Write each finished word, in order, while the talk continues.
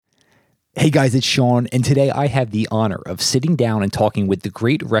Hey guys, it's Sean, and today I have the honor of sitting down and talking with the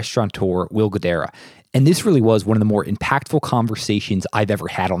great restaurateur Will Guidara. And this really was one of the more impactful conversations I've ever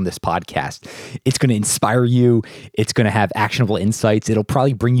had on this podcast. It's going to inspire you. It's going to have actionable insights. It'll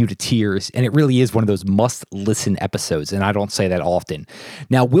probably bring you to tears. And it really is one of those must listen episodes. And I don't say that often.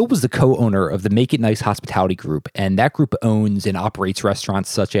 Now, Will was the co-owner of the Make It Nice Hospitality Group. And that group owns and operates restaurants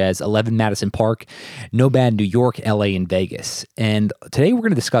such as 11 Madison Park, Nomad New York, LA, and Vegas. And today we're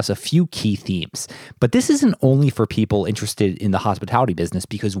going to discuss a few key themes. But this isn't only for people interested in the hospitality business,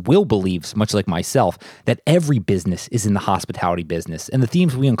 because Will believes, much like myself, that every business is in the hospitality business. And the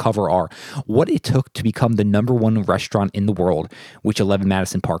themes we uncover are what it took to become the #1 restaurant in the world, which 11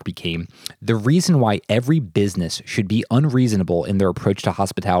 Madison Park became, the reason why every business should be unreasonable in their approach to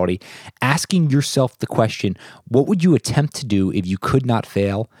hospitality, asking yourself the question, what would you attempt to do if you could not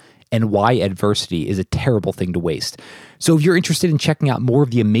fail, and why adversity is a terrible thing to waste. So if you're interested in checking out more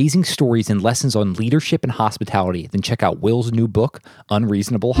of the amazing stories and lessons on leadership and hospitality, then check out Will's new book,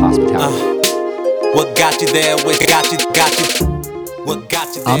 Unreasonable Hospitality. What got you there? What got you? What got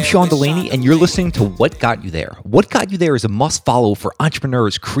you there? I'm Sean Delaney, and you're listening to What Got You There. What Got You There is a must-follow for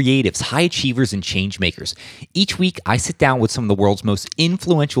entrepreneurs, creatives, high achievers, and change makers. Each week, I sit down with some of the world's most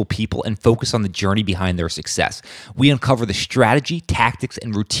influential people and focus on the journey behind their success. We uncover the strategy, tactics,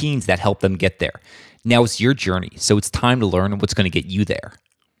 and routines that help them get there. Now it's your journey, so it's time to learn what's going to get you there.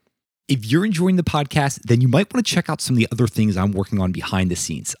 If you're enjoying the podcast, then you might want to check out some of the other things I'm working on behind the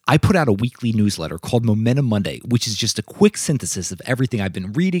scenes. I put out a weekly newsletter called Momentum Monday, which is just a quick synthesis of everything I've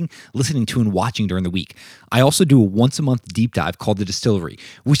been reading, listening to, and watching during the week. I also do a once-a-month deep dive called The Distillery,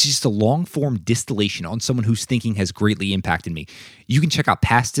 which is just a long-form distillation on someone whose thinking has greatly impacted me. You can check out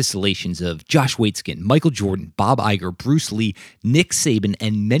past distillations of Josh Waitzkin, Michael Jordan, Bob Iger, Bruce Lee, Nick Saban,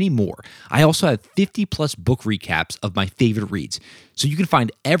 and many more. I also have 50-plus book recaps of my favorite reads. So you can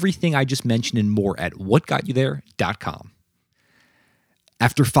find everything I just mentioned and more at whatgotyouthere.com.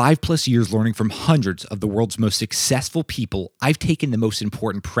 After 5+ years learning from hundreds of the world's most successful people, I've taken the most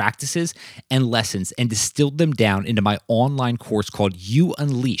important practices and lessons and distilled them down into my online course called You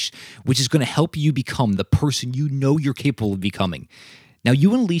Unleash, which is going to help you become the person you know you're capable of becoming. Now,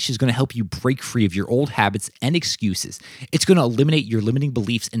 You Unleash is going to help you break free of your old habits and excuses. It's going to eliminate your limiting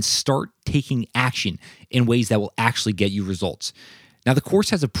beliefs and start taking action in ways that will actually get you results. Now, the course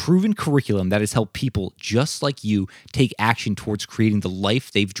has a proven curriculum that has helped people just like you take action towards creating the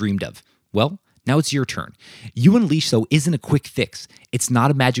life they've dreamed of. Well, now it's your turn. You Unleash, though, isn't a quick fix. It's not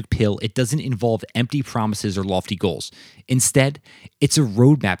a magic pill. It doesn't involve empty promises or lofty goals. Instead, it's a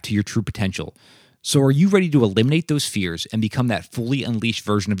roadmap to your true potential. So are you ready to eliminate those fears and become that fully unleashed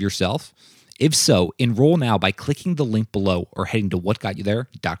version of yourself? If so, enroll now by clicking the link below or heading to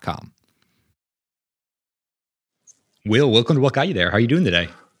whatgotyouthere.com. Will, welcome to What Got You There. How are you doing today?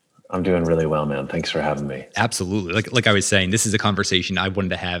 I'm doing really well, man. Thanks for having me. Absolutely. Like I was saying, this is a conversation I wanted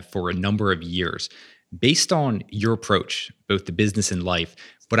to have for a number of years based on your approach, both to business and life.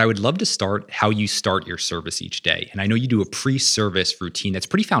 But I would love to start how you start your service each day. And I know you do a pre-service routine that's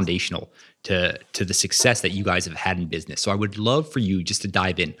pretty foundational to the success that you guys have had in business. So I would love for you just to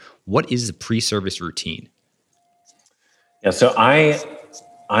dive in. What is a pre-service routine? Yeah, so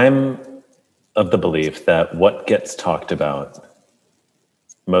I'm of the belief that what gets talked about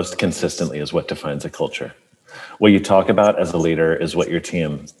most consistently is what defines a culture. What you talk about as a leader is what your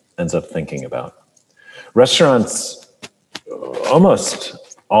team ends up thinking about. Restaurants, almost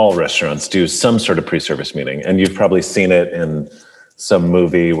all restaurants do some sort of pre-service meeting, and you've probably seen it in some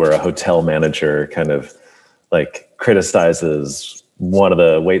movie where a hotel manager kind of like criticizes one of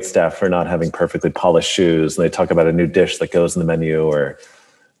the wait staff for not having perfectly polished shoes, and they talk about a new dish that goes in the menu, or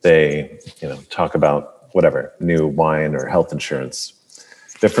they, talk about whatever, new wine or health insurance.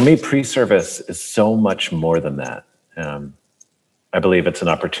 But for me, pre-service is so much more than that. I believe it's an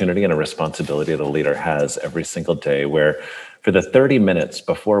opportunity and a responsibility that a leader has every single day, where for the 30 minutes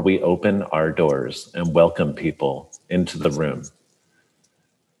before we open our doors and welcome people into the room,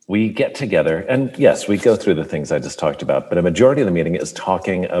 we get together, and yes, we go through the things I just talked about, but a majority of the meeting is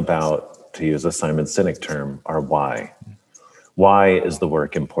talking about, to use a Simon Sinek term, our why. Why is the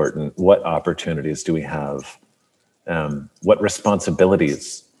work important? What opportunities do we have? What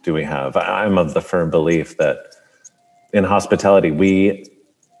responsibilities do we have? I'm of the firm belief that in hospitality, we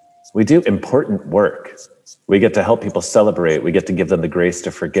do important work. We get to help people celebrate. We get to give them the grace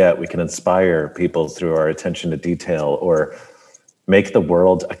to forget. We can inspire people through our attention to detail, or make the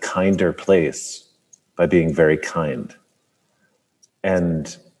world a kinder place by being very kind.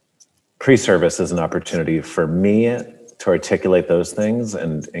 And pre-service is an opportunity for me to articulate those things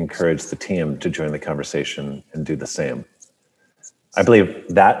and encourage the team to join the conversation and do the same. I believe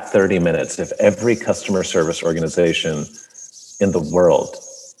that 30 minutes, if every customer service organization in the world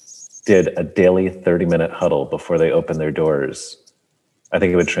did a daily 30-minute huddle before they open their doors, I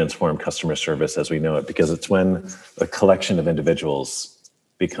think it would transform customer service as we know it, because it's when a collection of individuals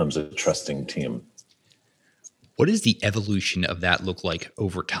becomes a trusting team. What does the evolution of that look like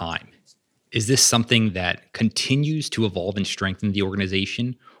over time? Is this something that continues to evolve and strengthen the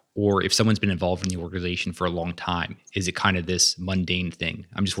organization? Or if someone's been involved in the organization for a long time, is it kind of this mundane thing?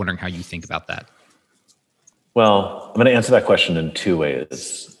 I'm just wondering how you think about that. Well, I'm going to answer that question in two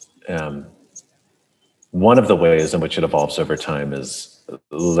ways. One of the ways in which it evolves over time is,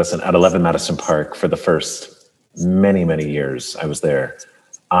 listen, at 11 Madison Park, for the first many, many years I was there,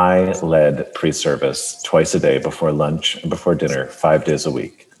 I led pre-service twice a day, before lunch and before dinner, 5 days a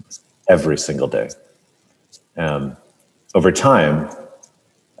week, every single day. Over time,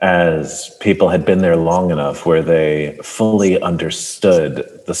 as people had been there long enough where they fully understood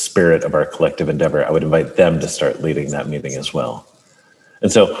the spirit of our collective endeavor, I would invite them to start leading that meeting as well.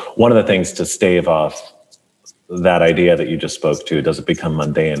 And so one of the things to stave off that idea that you just spoke to, does it become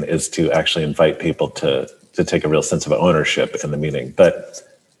mundane, is to actually invite people to take a real sense of ownership in the meeting. But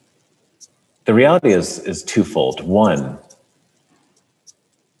the reality is twofold. One,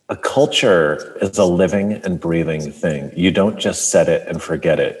 a culture is a living and breathing thing. You don't just set it and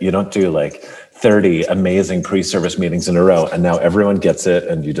forget it. You don't do like 30 amazing pre-service meetings in a row and now everyone gets it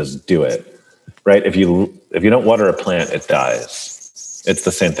and you just do it, right? If you don't water a plant, it dies. It's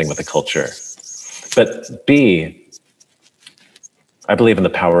the same thing with a culture. But B, I believe in the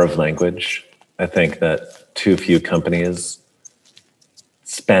power of language. I think that too few companies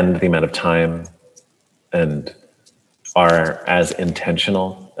spend the amount of time and are as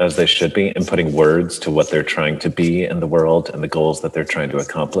intentional as they should be in putting words to what they're trying to be in the world and the goals that they're trying to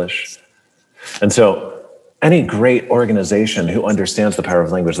accomplish. And so any great organization who understands the power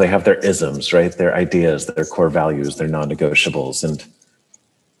of language, they have their isms, right? Their ideas, their core values, their non-negotiables. And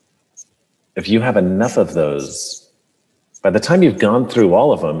if you have enough of those, by the time you've gone through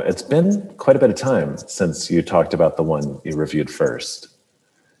all of them, it's been quite a bit of time since you talked about the one you reviewed first.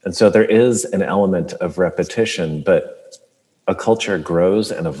 And so there is an element of repetition, but a culture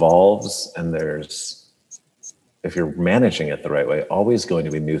grows and evolves, and there's, if you're managing it the right way, always going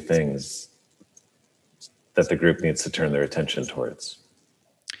to be new things that the group needs to turn their attention towards.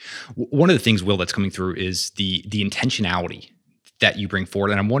 One of the things, Will, that's coming through is the intentionality that you bring forward.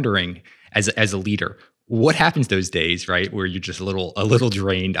 And I'm wondering, as a leader, what happens those days, right, where you're just a little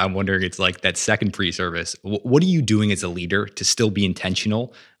drained? I'm wondering, it's like that second pre-service. What are you doing as a leader to still be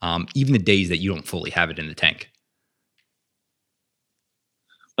intentional, even the days that you don't fully have it in the tank?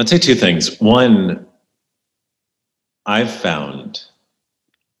 I'd say two things. One, I've found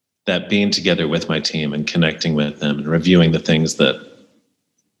that being together with my team and connecting with them and reviewing the things that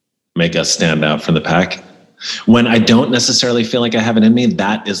make us stand out from the pack, when I don't necessarily feel like I have it in me,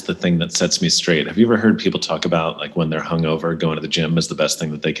 that is the thing that sets me straight. Have you ever heard people talk about, like, when they're hungover, going to the gym is the best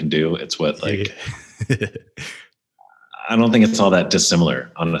thing that they can do? It's what, like, I don't think it's all that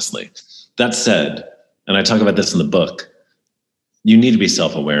dissimilar, honestly. That said, and I talk about this in the book, you need to be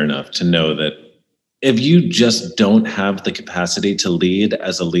self-aware enough to know that if you just don't have the capacity to lead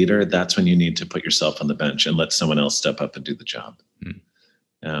as a leader, that's when you need to put yourself on the bench and let someone else step up and do the job.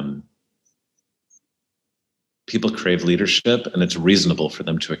 People crave leadership, and it's reasonable for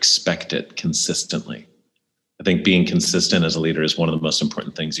them to expect it consistently. I think being consistent as a leader is one of the most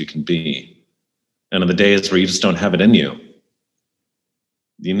important things you can be. And on the days where you just don't have it in you,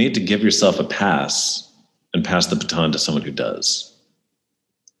 you need to give yourself a pass and pass the baton to someone who does.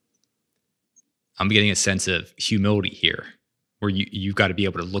 I'm getting a sense of humility here, where you've got to be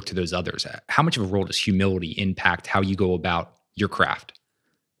able to look to those others. How much of a role does humility impact how you go about your craft?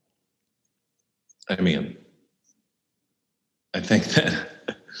 I mean, I think that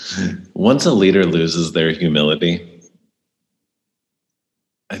once a leader loses their humility,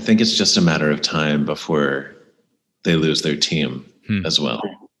 I think it's just a matter of time before they lose their team as well.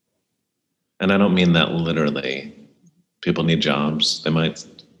 And I don't mean that literally. People need jobs. They might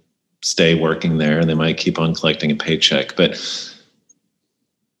stay working there. They might keep on collecting a paycheck. But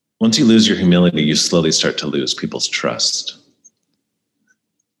once you lose your humility, you slowly start to lose people's trust.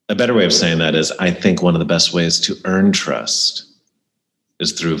 A better way of saying that is, I think one of the best ways to earn trust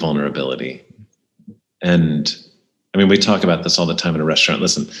is through vulnerability. And I mean, we talk about this all the time in a restaurant.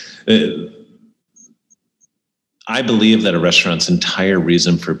 Listen, I believe that a restaurant's entire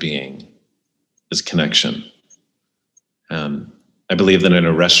reason for being is connection. I believe that in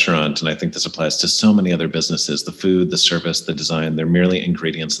a restaurant, and I think this applies to so many other businesses, the food, the service, the design, they're merely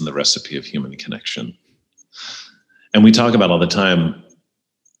ingredients in the recipe of human connection. And we talk about all the time,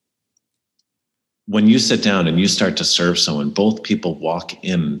 when you sit down and you start to serve someone, both people walk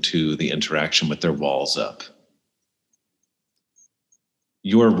into the interaction with their walls up.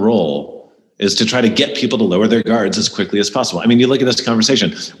 Your role is to try to get people to lower their guards as quickly as possible. I mean, you look at this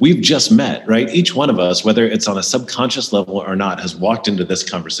conversation, we've just met, right? Each one of us, whether it's on a subconscious level or not, has walked into this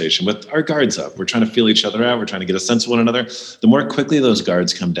conversation with our guards up. We're trying to feel each other out. We're trying to get a sense of one another. The more quickly those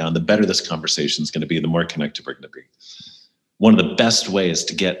guards come down, the better this conversation is going to be, the more connected we're going to be. One of the best ways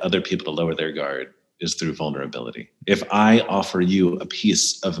to get other people to lower their guard is through vulnerability. If I offer you a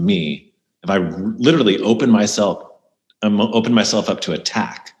piece of me, if I literally open myself up to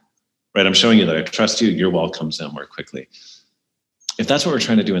attack, right? I'm showing you that I trust you, your wall comes down more quickly. If that's what we're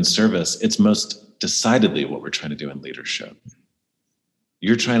trying to do in service, it's most decidedly what we're trying to do in leadership.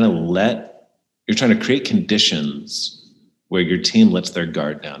 You're trying to create conditions where your team lets their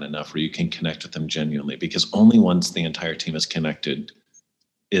guard down enough where you can connect with them genuinely, because only once the entire team is connected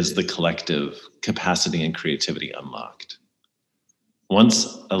is the collective capacity and creativity unlocked.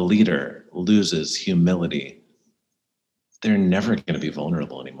 Once a leader loses humility, they're never going to be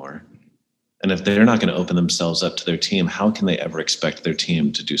vulnerable anymore. And if they're not going to open themselves up to their team, how can they ever expect their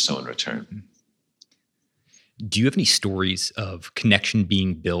team to do so in return? Do you have any stories of connection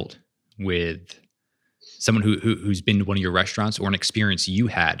being built with someone who's been to one of your restaurants, or an experience you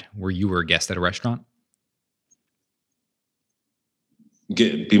had where you were a guest at a restaurant?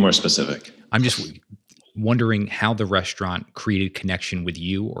 Be more specific. I'm just wondering how the restaurant created connection with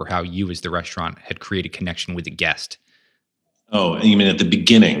you, or how you as the restaurant had created connection with the guest. Oh, you mean at the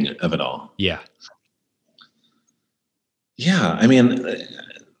beginning of it all? Yeah. Yeah, I mean,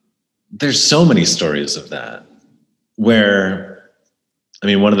 there's so many stories of that where, I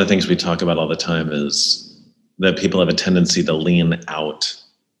mean, one of the things we talk about all the time is that people have a tendency to lean out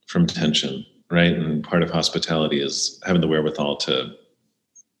from tension, right? And part of hospitality is having the wherewithal to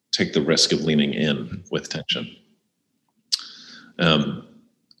take the risk of leaning in with tension.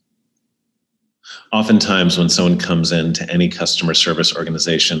 Oftentimes when someone comes into any customer service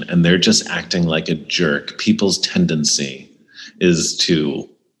organization and they're just acting like a jerk, people's tendency is to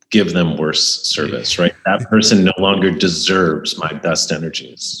give them worse service, right? That person no longer deserves my best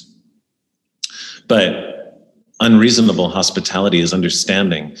energies. But unreasonable hospitality is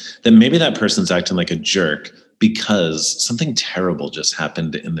understanding that maybe that person's acting like a jerk because something terrible just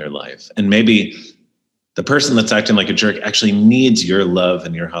happened in their life. And maybe the person that's acting like a jerk actually needs your love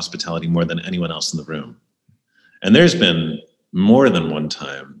and your hospitality more than anyone else in the room. And there's been more than one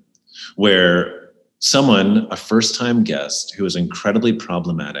time where someone, a first-time guest who was incredibly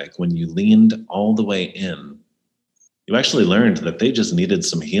problematic, when you leaned all the way in, you actually learned that they just needed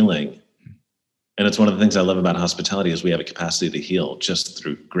some healing. And it's one of the things I love about hospitality is we have a capacity to heal just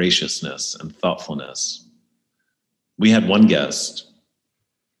through graciousness and thoughtfulness. We had one guest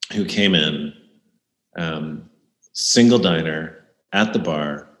who came in, single diner at the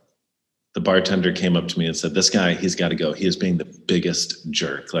bar. The bartender came up to me and said, "This guy, he's got to go. He is being the biggest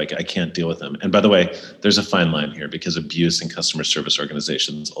jerk. Like, I can't deal with him." And by the way, there's a fine line here because abuse in customer service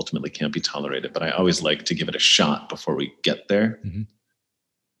organizations ultimately can't be tolerated. But I always like to give it a shot before we get there. Mm-hmm.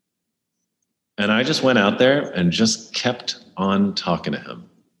 And I just went out there and just kept on talking to him.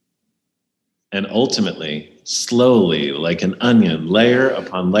 And ultimately, slowly, like an onion, layer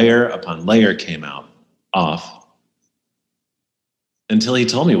upon layer upon layer came off until he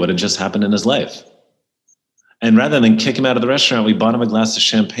told me what had just happened in his life. And rather than kick him out of the restaurant, we bought him a glass of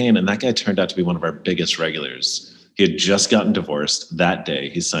champagne, and that guy turned out to be one of our biggest regulars. He had just gotten divorced that day.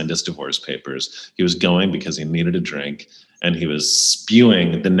 He signed his divorce papers. He was going because he needed a drink, and he was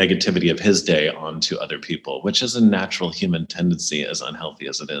spewing the negativity of his day onto other people, which is a natural human tendency, as unhealthy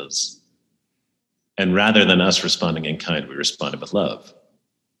as it is. And rather than us responding in kind, we responded with love.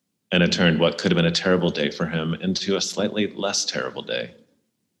 And it turned what could have been a terrible day for him into a slightly less terrible day.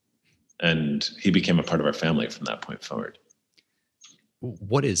 And he became a part of our family from that point forward.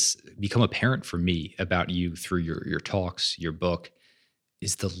 What has become apparent for me about you through your talks, your book,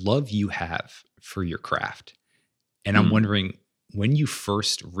 is the love you have for your craft. And I'm wondering, when you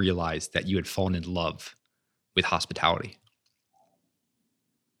first realized that you had fallen in love with hospitality?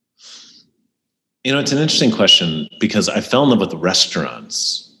 You know, it's an interesting question because I fell in love with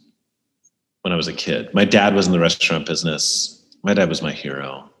restaurants when I was a kid. My dad was in the restaurant business. My dad was my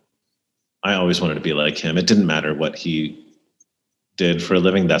hero. I always wanted to be like him. It didn't matter what he did for a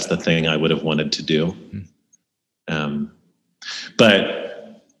living. That's the thing I would have wanted to do.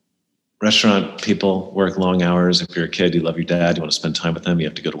 But restaurant people work long hours. If you're a kid, you love your dad, you want to spend time with him, you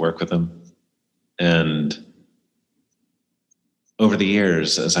have to go to work with him. And over the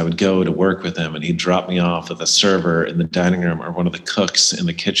years, as I would go to work with him and he'd drop me off with a server in the dining room or one of the cooks in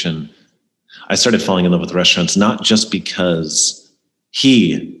the kitchen, I started falling in love with restaurants, not just because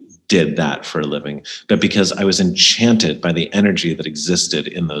he did that for a living, but because I was enchanted by the energy that existed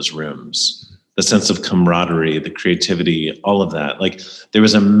in those rooms, the sense of camaraderie, the creativity, all of that. Like there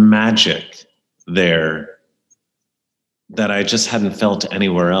was a magic there that I just hadn't felt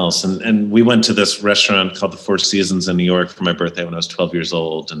anywhere else. And we went to this restaurant called the Four Seasons in New York for my birthday when I was 12 years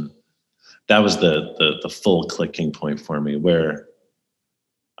old. And that was the full clicking point for me, where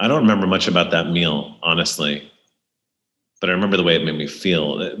I don't remember much about that meal, honestly, but I remember the way it made me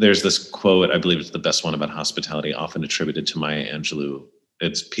feel. There's this quote, I believe it's the best one about hospitality, often attributed to Maya Angelou.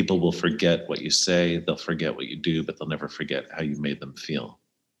 It's, people will forget what you say, they'll forget what you do, but they'll never forget how you made them feel.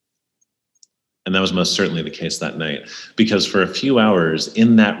 And that was most certainly the case that night, because for a few hours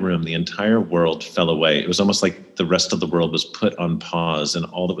in that room, the entire world fell away. It was almost like the rest of the world was put on pause, and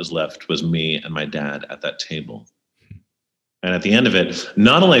all that was left was me and my dad at that table. And at the end of it,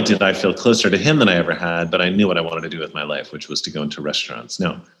 not only did I feel closer to him than I ever had, but I knew what I wanted to do with my life, which was to go into restaurants.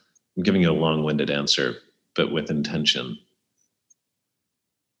 Now, I'm giving you a long-winded answer, but with intention.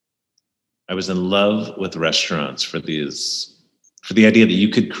 I was in love with restaurants for the idea that you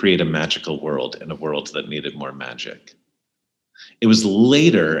could create a magical world in a world that needed more magic. It was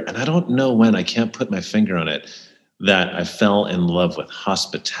later, and I don't know when, I can't put my finger on it, that I fell in love with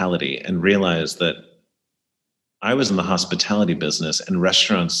hospitality and realized that I was in the hospitality business and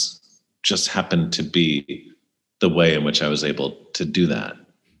restaurants just happened to be the way in which I was able to do that.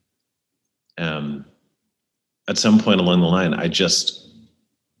 At some point along the line, I just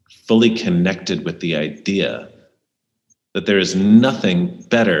fully connected with the idea that there is nothing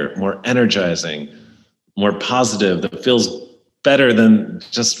better, more energizing, more positive, that feels better than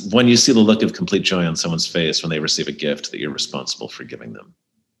just when you see the look of complete joy on someone's face when they receive a gift that you're responsible for giving them.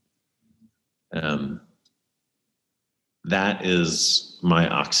 That is my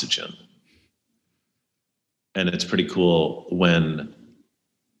oxygen. And it's pretty cool when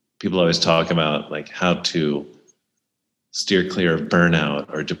people always talk about like how to steer clear of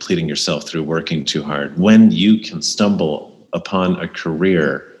burnout or depleting yourself through working too hard. When you can stumble upon a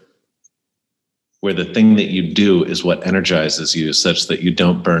career where the thing that you do is what energizes you such that you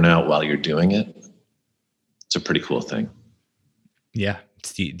don't burn out while you're doing it, it's a pretty cool thing. Yeah,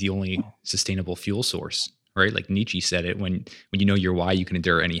 it's the only sustainable fuel source, right? Like Nietzsche said it, when you know your why, you can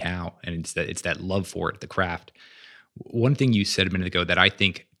endure anyhow. And it's that love for it, the craft. One thing you said a minute ago that I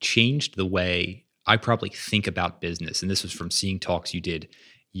think changed the way I probably think about business, and this was from seeing talks you did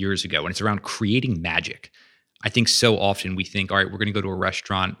years ago, and it's around creating magic. I think so often we think, all right, we're going to go to a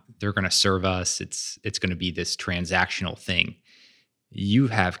restaurant, they're going to serve us, it's going to be this transactional thing. You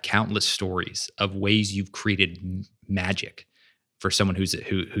have countless stories of ways you've created magic for someone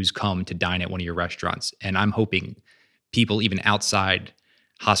who's come to dine at one of your restaurants, and I'm hoping people even outside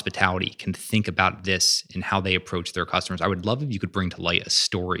hospitality can think about this and how they approach their customers. I would love if you could bring to light a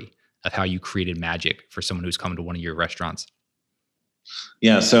story of how you created magic for someone who's come to one of your restaurants.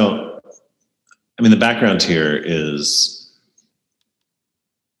 Yeah, so, I mean, the background here is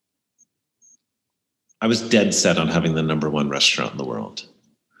I was dead set on having the number one restaurant in the world.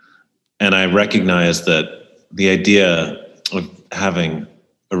 And I recognized that the idea of having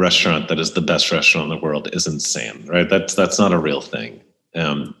a restaurant that is the best restaurant in the world is insane, right? That's not a real thing.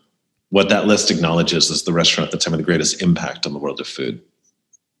 What that list acknowledges is the restaurant that's having the greatest impact on the world of food.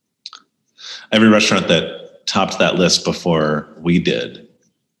 Every restaurant that topped that list before we did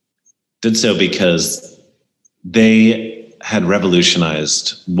so because they had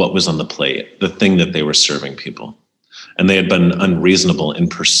revolutionized what was on the plate, the thing that they were serving people. And they had been unreasonable in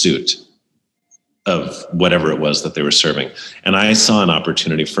pursuit of whatever it was that they were serving. And I saw an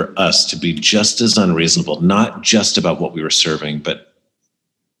opportunity for us to be just as unreasonable, not just about what we were serving, but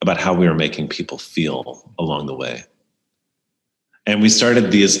about how we were making people feel along the way. And we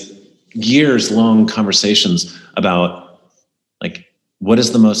started these years-long conversations about, like, what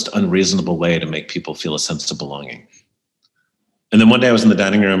is the most unreasonable way to make people feel a sense of belonging? And then one day I was in the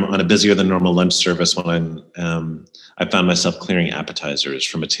dining room on a busier than normal lunch service when I found myself clearing appetizers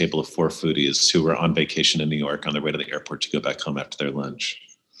from a table of 4 foodies who were on vacation in New York on their way to the airport to go back home after their lunch.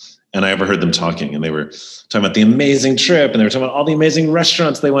 And I overheard them talking, and they were talking about the amazing trip, and they were talking about all the amazing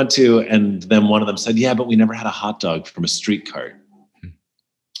restaurants they went to. And then one of them said, yeah, but we never had a hot dog from a street cart.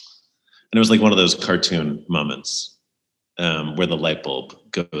 And it was like one of those cartoon moments where the light bulb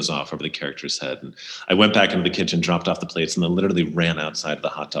goes off over the character's head. And I went back into the kitchen, dropped off the plates, and then literally ran outside of the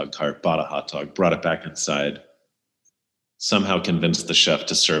hot dog cart, bought a hot dog, brought it back inside, somehow convinced the chef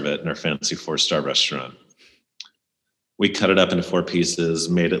to serve it in our fancy 4-star restaurant. we cut it up into 4 pieces,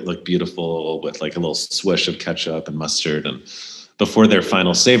 made it look beautiful with like a little swish of ketchup and mustard. And before their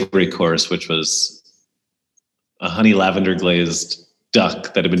final savory course, which was a honey lavender glazed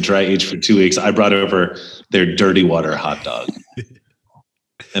duck that had been dry aged for 2 weeks, I brought over their dirty water hot dog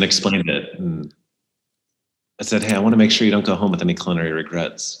and explained it. And I said, hey, I want to make sure you don't go home with any culinary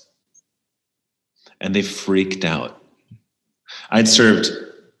regrets. And they freaked out. I'd served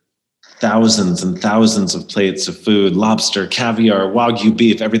thousands and thousands of plates of food, lobster, caviar, Wagyu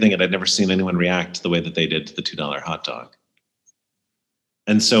beef, everything, and I'd never seen anyone react the way that they did to the $2 hot dog.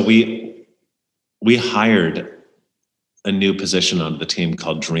 And so we hired a new position on the team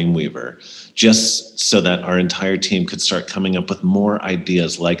called Dreamweaver, just so that our entire team could start coming up with more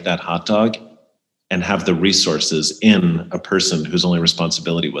ideas like that hot dog and have the resources in a person whose only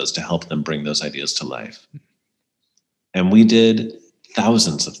responsibility was to help them bring those ideas to life. And we did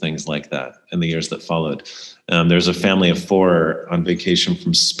thousands of things like that in the years that followed. There's a family of 4 on vacation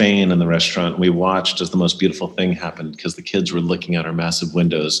from Spain in the restaurant. We watched as the most beautiful thing happened because the kids were looking out our massive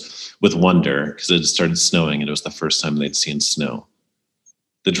windows with wonder because it had started snowing and it was the first time they'd seen snow.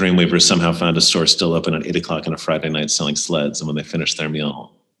 The Dreamweavers somehow found a store still open at 8 o'clock on a Friday night selling sleds. And when they finished their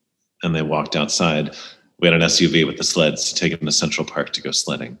meal and they walked outside, we had an SUV with the sleds to take them to Central Park to go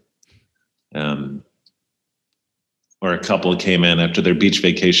sledding. Or a couple came in after their beach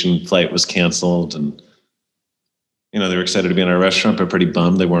vacation flight was canceled and, you know, they were excited to be in our restaurant, but pretty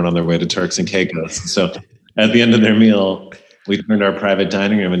bummed they weren't on their way to Turks and Caicos. So at the end of their meal, we turned our private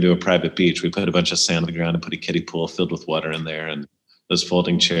dining room into a private beach. We put a bunch of sand on the ground and put a kiddie pool filled with water in there and those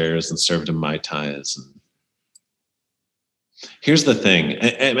folding chairs and served them Mai Tais. And here's the thing.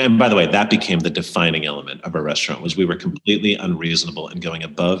 And by the way, that became the defining element of our restaurant was we were completely unreasonable and going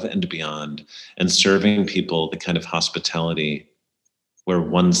above and beyond and serving people the kind of hospitality where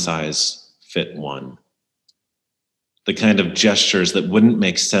one size fit one. The kind of gestures that wouldn't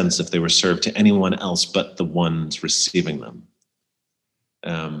make sense if they were served to anyone else but the ones receiving them.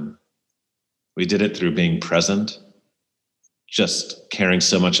 We did it through being present, just caring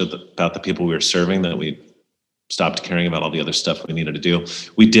so much about the people we were serving that we stopped caring about all the other stuff we needed to do.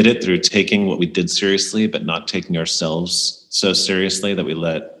 We did it through taking what we did seriously, but not taking ourselves so seriously that we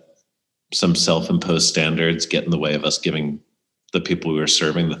let some self-imposed standards get in the way of us giving the people we were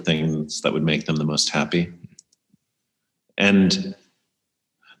serving the things that would make them the most happy. And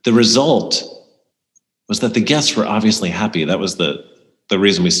the result was that the guests were obviously happy. That was the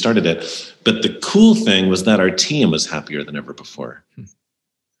reason we started it. But the cool thing was that our team was happier than ever before.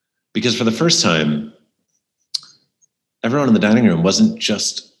 Because for the first time, everyone in the dining room wasn't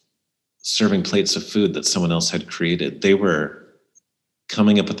just serving plates of food that someone else had created. They were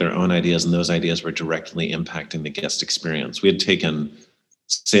coming up with their own ideas, and those ideas were directly impacting the guest experience. We had taken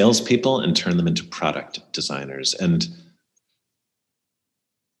salespeople and turned them into product designers. And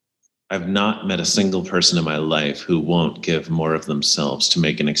I've not met a single person in my life who won't give more of themselves to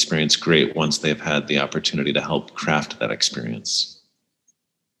make an experience great once they've had the opportunity to help craft that experience.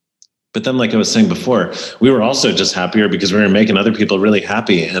 But then, like I was saying before, we were also just happier because we were making other people really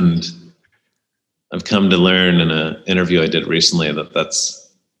happy. And I've come to learn in an interview I did recently that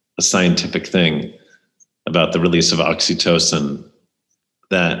that's a scientific thing about the release of oxytocin.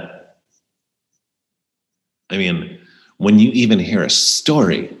 That, I mean, when you even hear a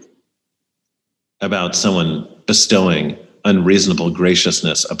story about someone bestowing unreasonable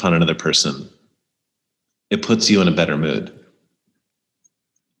graciousness upon another person, it puts you in a better mood.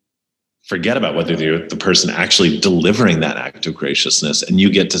 Forget about whether you're the person actually delivering that act of graciousness, and you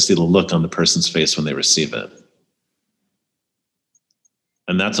get to see the look on the person's face when they receive it.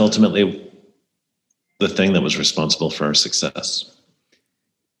 And that's ultimately the thing that was responsible for our success.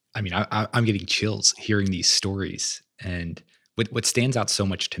 I mean, I'm getting chills hearing these stories. And what stands out so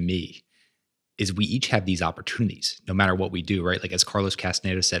much to me is we each have these opportunities, no matter what we do, right? Like as Carlos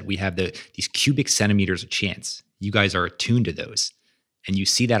Castaneda said, we have these cubic centimeters of chance. You guys are attuned to those. And you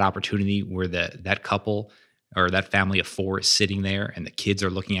see that opportunity where that couple or that family of 4 is sitting there and the kids are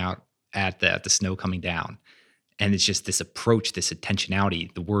looking out at the snow coming down. And it's just this approach, this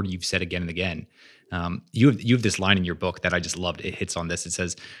intentionality, the word you've said again and again. You have this line in your book that I just loved. It hits on this. It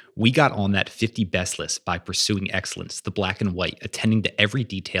says, "We got on that 50 best list by pursuing excellence, the black and white, attending to every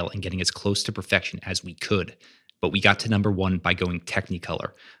detail and getting as close to perfection as we could. But we got to number 1 by going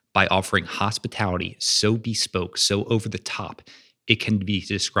technicolor, by offering hospitality so bespoke, so over the top, it can be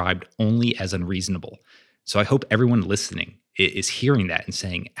described only as unreasonable." So I hope everyone listening is hearing that and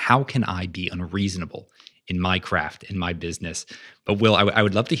saying, how can I be unreasonable in my craft, in my business? But Will, I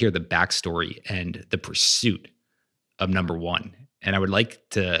would love to hear the backstory and the pursuit of number 1. And I would like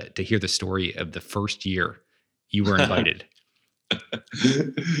to hear the story of the first year you were invited.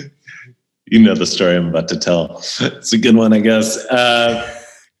 You know the story I'm about to tell. It's a good one, I guess.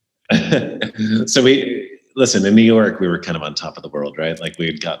 So listen, in New York, we were kind of on top of the world, right? Like we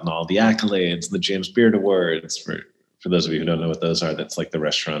had gotten all the accolades, the James Beard Awards. For those of you who don't know what those are, that's like the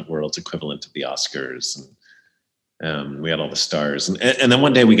restaurant world's equivalent to the Oscars. And we had all the stars. And then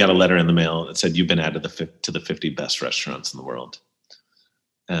one day we got a letter in the mail that said, you've been added to the 50 best restaurants in the world.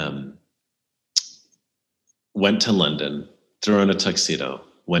 Went to London, threw on a tuxedo,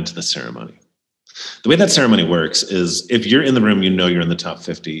 went to the ceremony. The way that ceremony works is if you're in the room, you know you're in the top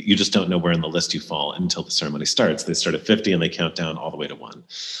 50. You just don't know where in the list you fall until the ceremony starts. They start at 50 and they count down all the way to 1.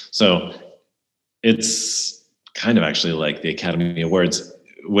 So it's kind of actually like the Academy Awards,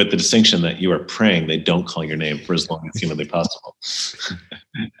 with the distinction that you are praying they don't call your name for as long as humanly possible.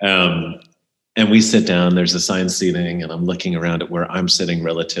 And we sit down, there's assigned seating, and I'm looking around at where I'm sitting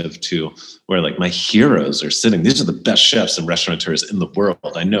relative to where like my heroes are sitting. These are the best chefs and restaurateurs in the world.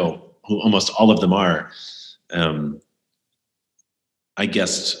 I know who almost all of them are. I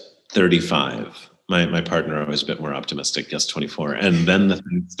guessed 35. My partner, always a bit more optimistic, guessed 24. And then the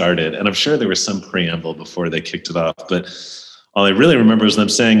thing started, and I'm sure there was some preamble before they kicked it off, but all I really remember is them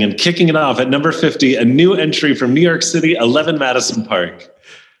saying, and kicking it off at number 50, a new entry from New York City, 11 Madison Park.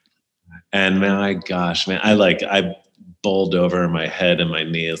 And my gosh, man, I bowled over my head and my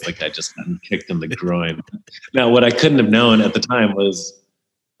knees like I just gotten kicked in the groin. Now, what I couldn't have known at the time was,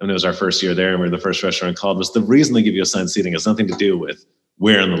 and it was our first year there and we were the first restaurant called, was the reason they give you assigned seating has nothing to do with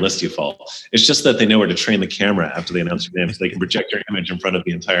where on the list you fall. It's just that they know where to train the camera after they announce your name so they can project your image in front of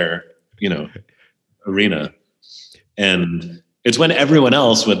the entire, arena. And it's when everyone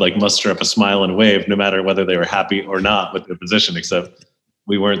else would like muster up a smile and wave, no matter whether they were happy or not with their position, except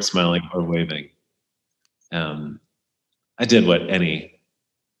we weren't smiling or waving. I did what any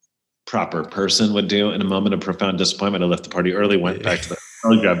proper person would do in a moment of profound disappointment. I left the party early, went back to the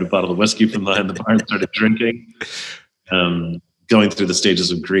hotel, grabbed a bottle of whiskey from behind the bar and started drinking, going through the stages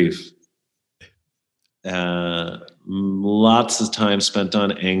of grief. Lots of time spent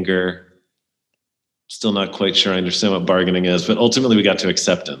on anger. Still not quite sure I understand what bargaining is, but ultimately we got to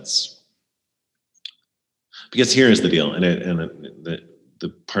acceptance. Because here is the deal, and the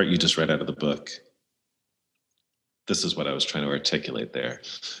part you just read out of the book, this is what I was trying to articulate there.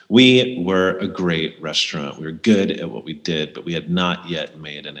 We were a great restaurant. We were good at what we did, but we had not yet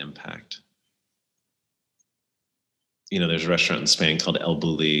made an impact. There's a restaurant in Spain called El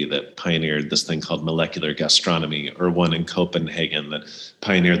Bulli that pioneered this thing called molecular gastronomy, or one in Copenhagen that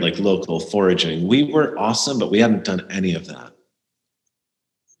pioneered like local foraging. We were awesome, but we hadn't done any of that.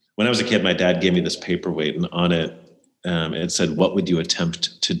 When I was a kid, my dad gave me this paperweight, and on it, it said, what would you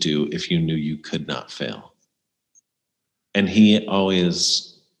attempt to do if you knew you could not fail? And he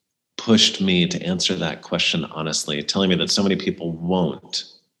always pushed me to answer that question honestly, telling me that so many people won't,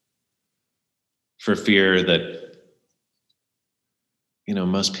 for fear that,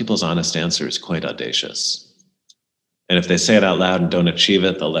 most people's honest answer is quite audacious. And if they say it out loud and don't achieve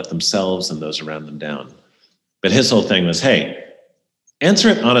it, they'll let themselves and those around them down. But his whole thing was, hey, answer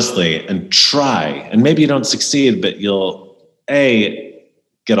it honestly and try. And maybe you don't succeed, but you'll, A,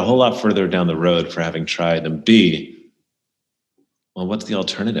 get a whole lot further down the road for having tried, and B, well, what's the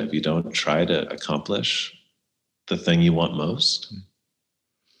alternative? You don't try to accomplish the thing you want most?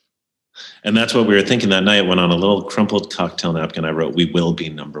 And that's what we were thinking that night when on a little crumpled cocktail napkin I wrote, we will be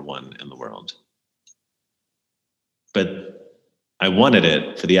number 1 in the world. But I wanted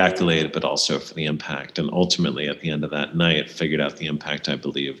it for the accolade, but also for the impact. And ultimately, at the end of that night, figured out the impact I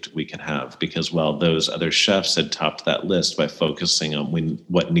believed we could have. Because while those other chefs had topped that list by focusing on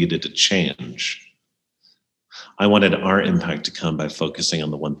what needed to change, I wanted our impact to come by focusing on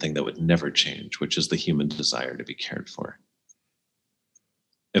the one thing that would never change, which is the human desire to be cared for.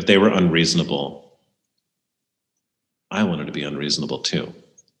 If they were unreasonable, I wanted to be unreasonable too.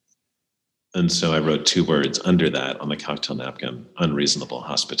 And so I wrote 2 words under that on the cocktail napkin: unreasonable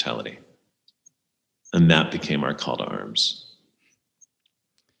hospitality. And that became our call to arms.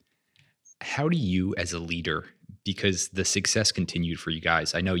 How do you, as a leader, because the success continued for you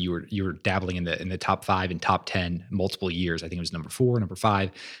guys, I know you were dabbling in the top 5 and top 10 multiple years. I think it was number 4, number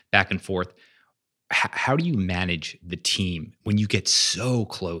 5, back and forth. How do you manage the team when you get so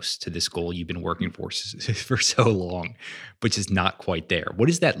close to this goal you've been working for so long, but just not quite there? What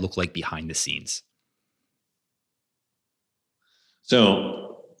does that look like behind the scenes?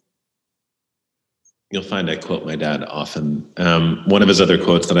 So you'll find I quote my dad often. One of his other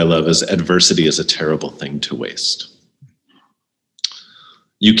quotes that I love is, adversity is a terrible thing to waste.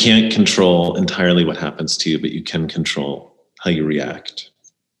 You can't control entirely what happens to you, but you can control how you react.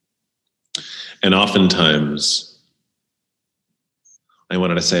 And oftentimes, I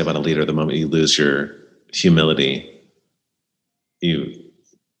wanted to say about a leader, the moment you lose your humility, you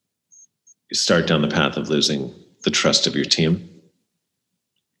start down the path of losing the trust of your team.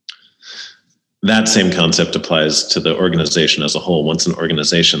 That same concept applies to the organization as a whole. Once an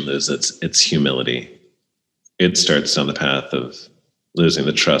organization loses its humility, it starts down the path of losing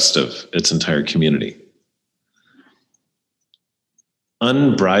the trust of its entire community.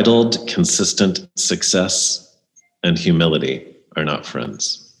 Unbridled, consistent success and humility are not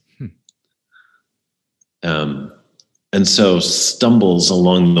friends. And so stumbles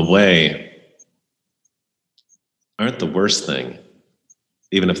along the way aren't the worst thing,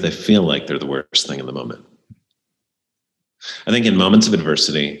 even if they feel like they're the worst thing in the moment. I think in moments of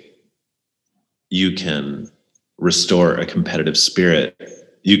adversity, you can restore a competitive spirit.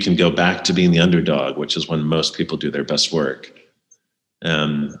 You can go back to being the underdog, which is when most people do their best work.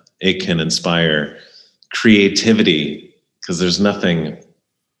 It can inspire creativity, because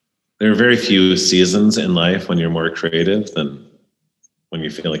there are very few seasons in life when you're more creative than when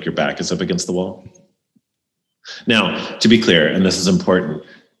you feel like your back is up against the wall. Now, to be clear, and this is important,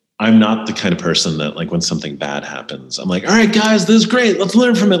 I'm not the kind of person that, like, when something bad happens, I'm like, all right, guys, this is great. Let's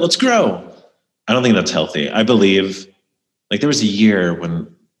learn from it. Let's grow. I don't think that's healthy. I believe, like, there was a year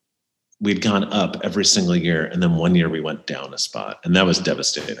when we'd gone up every single year, and then one year we went down a spot, and that was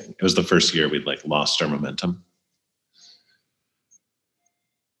devastating. It was the first year we'd, like, lost our momentum.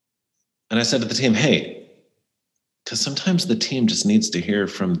 And I said to the team, hey, because sometimes the team just needs to hear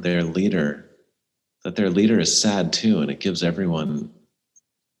from their leader that their leader is sad too, and it gives everyone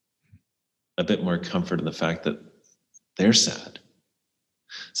a bit more comfort in the fact that they're sad.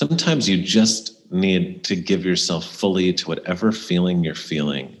 Sometimes you just need to give yourself fully to whatever feeling you're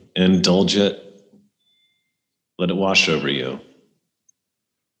feeling, indulge it, let it wash over you,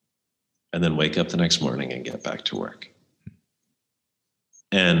 and then wake up the next morning and get back to work.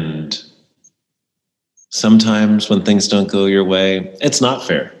 And sometimes when things don't go your way, it's not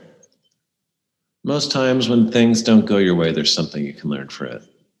fair. Most times when things don't go your way, there's something you can learn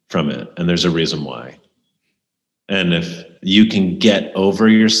from it, and there's a reason why. And if you can get over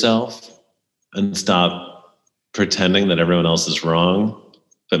yourself and stop pretending that everyone else is wrong,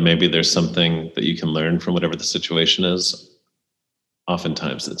 but maybe there's something that you can learn from whatever the situation is,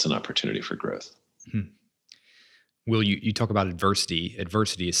 oftentimes it's an opportunity for growth. Will, you talk about adversity.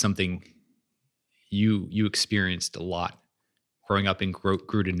 Adversity is something you experienced a lot growing up and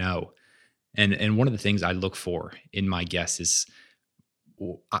grew to know. And one of the things I look for in my guests is,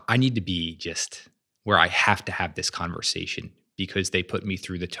 I need to be just where I have to have this conversation, because they put me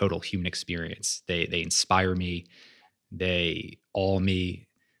through the total human experience. They inspire me. They awe me.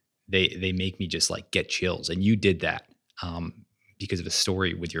 They make me just like get chills. And you did that because of a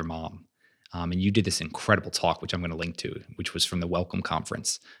story with your mom. And you did this incredible talk, which I'm going to link to, which was from the Welcome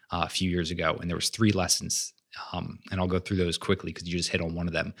Conference a few years ago. And there was 3 lessons. And I'll go through those quickly because you just hit on one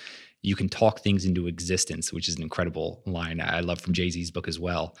of them. You can talk things into existence, which is an incredible line I love from Jay-Z's book as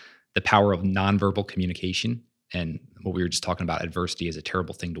well. The power of nonverbal communication, and what we were just talking about, adversity is a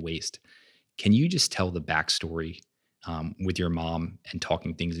terrible thing to waste. Can you just tell the backstory with your mom and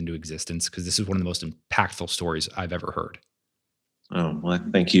talking things into existence? Because this is one of the most impactful stories I've ever heard. Oh, well,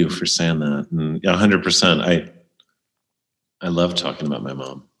 thank you for saying that. And 100%. I love talking about my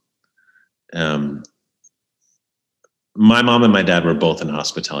mom. My mom and my dad were both in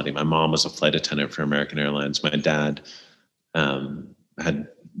hospitality. My mom was a flight attendant for American Airlines. My dad had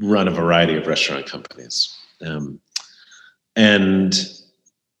run a variety of restaurant companies. And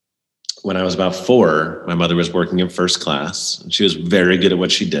when I was about 4, my mother was working in first class, and she was very good at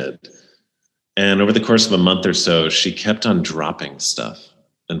what she did. And over the course of a month or so, she kept on dropping stuff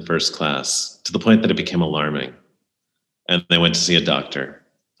in first class to the point that it became alarming. And they went to see a doctor,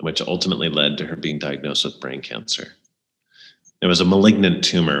 which ultimately led to her being diagnosed with brain cancer. It was a malignant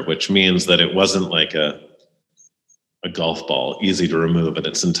tumor, which means that it wasn't like a golf ball, easy to remove in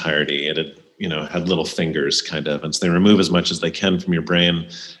its entirety. It had little fingers kind of. And so they remove as much as they can from your brain.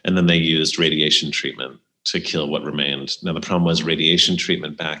 And then they used radiation treatment to kill what remained. Now, the problem was radiation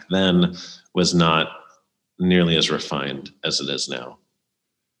treatment back then was not nearly as refined as it is now.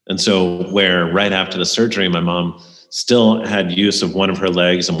 And so where right after the surgery, my mom still had use of one of her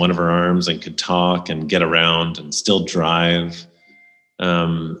legs and one of her arms and could talk and get around and still drive.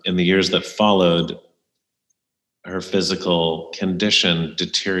 In the years that followed, her physical condition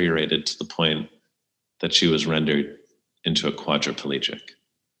deteriorated to the point that she was rendered into a quadriplegic,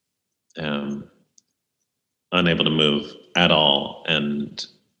 unable to move at all and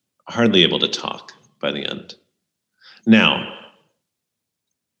hardly able to talk by the end. Now,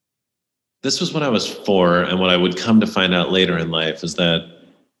 this was when I was 4, and what I would come to find out later in life is that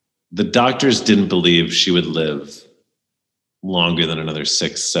the doctors didn't believe she would live longer than another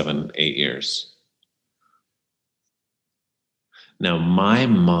 6, 7, 8 years. Now, my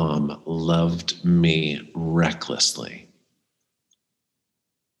mom loved me recklessly.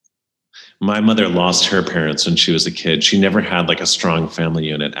 My mother lost her parents when she was a kid. She never had like a strong family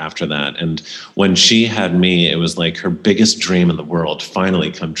unit after that. And when she had me, it was like her biggest dream in the world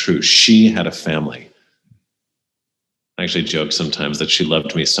finally come true. She had a family. I actually joke sometimes that she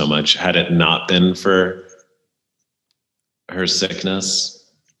loved me so much. Had it not been for her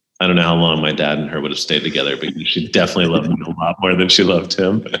sickness, I don't know how long my dad and her would have stayed together, but she definitely loved me a lot more than she loved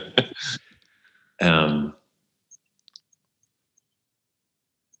him.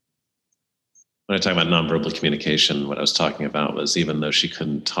 When I talk about nonverbal communication, what I was talking about was even though she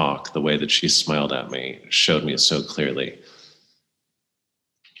couldn't talk, the way that she smiled at me showed me so clearly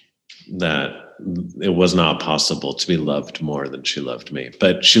that it was not possible to be loved more than she loved me.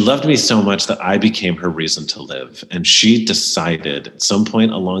 But she loved me so much that I became her reason to live. And she decided at some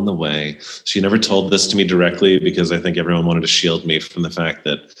point along the way, she never told this to me directly because I think everyone wanted to shield me from the fact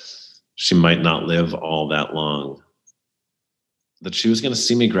that she might not live all that long, that she was going to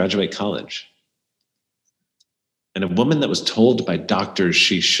see me graduate college. And a woman that was told by doctors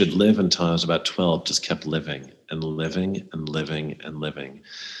she should live until I was about 12 just kept living and living and living and living.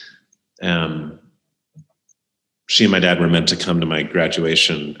 She and my dad were meant to come to my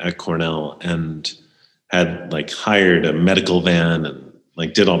graduation at Cornell and had like hired a medical van and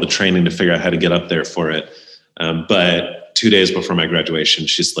like did all the training to figure out how to get up there for it. But 2 days before my graduation,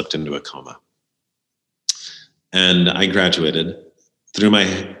 she slipped into a coma. And I graduated, threw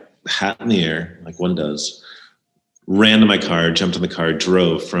my hat in the air like one does, ran to my car, jumped in the car,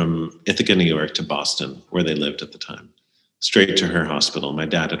 drove from Ithaca, New York to Boston, where they lived at the time, straight to her hospital. My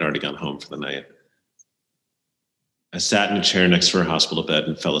dad had already gone home for the night. I sat in a chair next to her hospital bed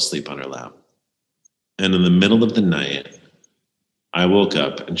and fell asleep on her lap. And in the middle of the night, I woke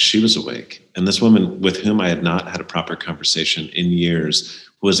up and she was awake. And this woman with whom I had not had a proper conversation in years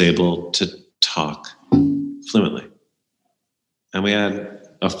was able to talk fluently. And we had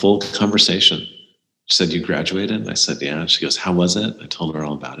a full conversation. She said, "You graduated?" And I said, "Yeah." And she goes, "How was it?" I told her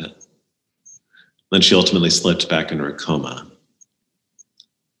all about it. Then she ultimately slipped back into her coma.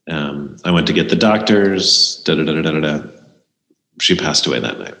 I went to get the doctors, She passed away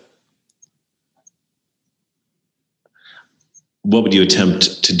that night. What would you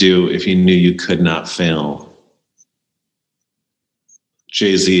attempt to do if you knew you could not fail?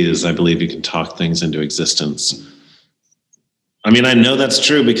 Jay-Z is, I believe you can talk things into existence. I mean, I know that's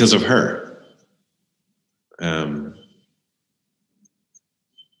true because of her.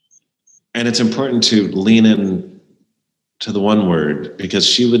 And it's important to lean in to the one word because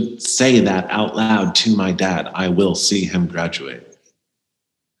she would say that out loud to my dad. I will see him graduate.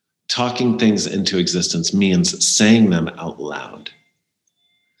 Talking things into existence means saying them out loud.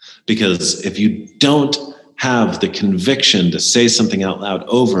 Because if you don't have the conviction to say something out loud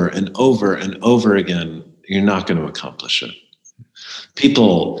over and over and over again, you're not going to accomplish it.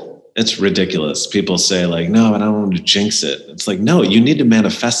 People, it's ridiculous. People say like, "No, I don't want to jinx it." It's like, no, you need to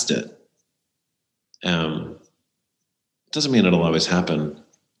manifest it. Doesn't mean it'll always happen.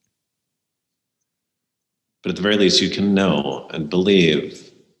 But at the very least, you can know and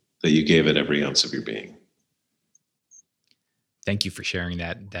believe that you gave it every ounce of your being. Thank you for sharing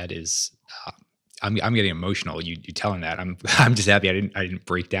that. That is, I'm getting emotional. You telling that. I'm just happy I didn't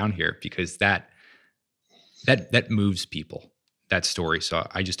break down here because that moves people. That story. So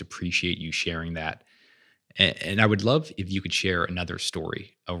I just appreciate you sharing that. And I would love if you could share another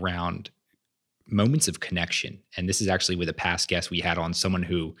story around moments of connection. And this is actually with a past guest we had on, someone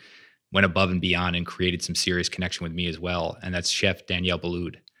who went above and beyond and created some serious connection with me as well. And that's Chef Danielle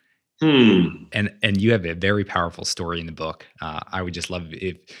Boulud. And you have a very powerful story in the book. I would just love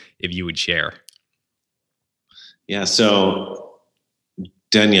if you would share. Yeah. So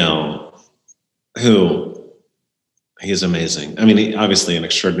Danielle, he's amazing. I mean, obviously an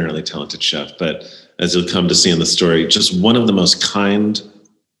extraordinarily talented chef, but as you'll come to see in the story, just one of the most kind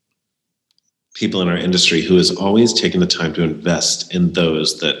people in our industry who has always taken the time to invest in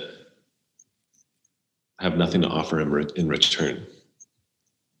those that have nothing to offer him in return.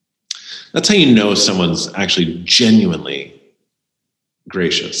 That's how you know someone's actually genuinely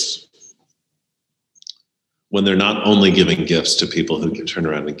gracious. When they're not only giving gifts to people who can turn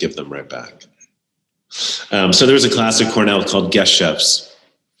around and give them right back. So there was a class at Cornell called Guest Chefs,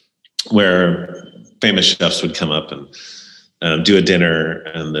 where famous chefs would come up and do a dinner,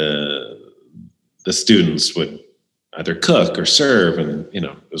 and the students would either cook or serve. And,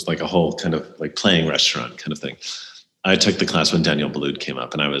 it was like a whole kind of like playing restaurant kind of thing. I took the class when Daniel Boulud came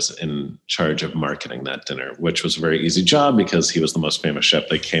up, and I was in charge of marketing that dinner, which was a very easy job because he was the most famous chef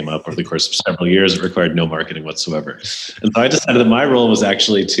that came up over the course of several years. It required no marketing whatsoever. And so I decided that my role was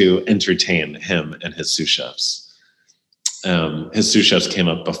actually to entertain him and his sous chefs. His sous chefs came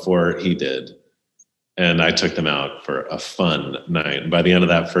up before he did, and I took them out for a fun night. And by the end of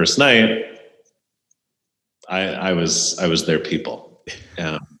that first night, I was their people.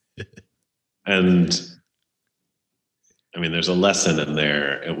 And I mean, there's a lesson in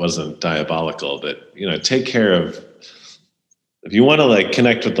there. It wasn't diabolical, but take care of, if you want to like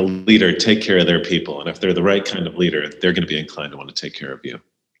connect with the leader, take care of their people. And if they're the right kind of leader, they're going to be inclined to want to take care of you.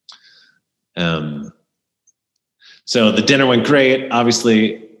 So the dinner went great.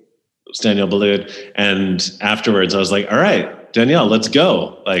 Obviously, it was Daniel Boulud. And afterwards I was like, all right, Danielle, let's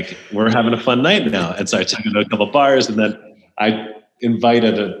go. Like, we're having a fun night now. And so I took him to a couple of bars, and then I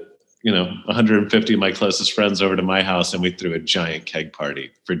invited 150 of my closest friends over to my house, and we threw a giant keg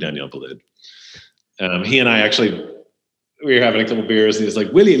party for Daniel Boulud. He and I we were having a couple beers, and he's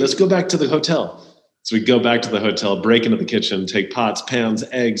like, Willie, let's go back to the hotel. So we go back to the hotel, break into the kitchen, take pots, pans,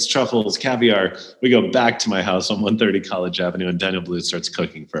 eggs, truffles, caviar. We go back to my house on 130 College Avenue, and Daniel Boulud starts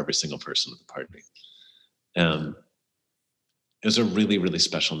cooking for every single person at the party. It was a really, really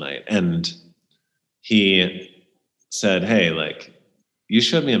special night. And he said, hey, like, you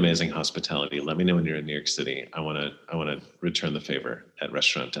showed me amazing hospitality. Let me know when you're in New York City. I want to return the favor at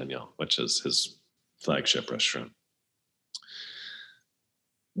Restaurant Daniel, which is his flagship restaurant.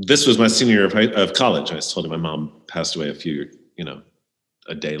 This was my senior year of college. I told him my mom passed away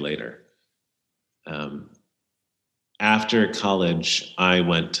a day later. After college, I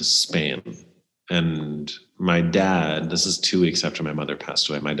went to Spain, and my dad, this is 2 weeks after my mother passed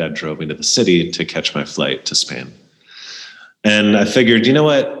away, my dad drove me to the city to catch my flight to Spain. And I figured, you know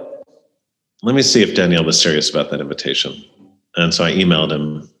what? Let me see if Danielle was serious about that invitation. And so I emailed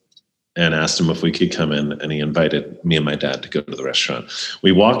him and asked him if we could come in, and he invited me and my dad to go to the restaurant.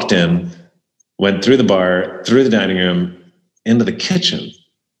 We walked in, went through the bar, through the dining room, into the kitchen.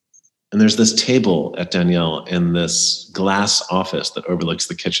 And there's this table at Danielle in this glass office that overlooks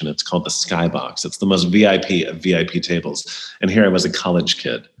the kitchen. It's called the Skybox. It's the most VIP of VIP tables. And here I was, a college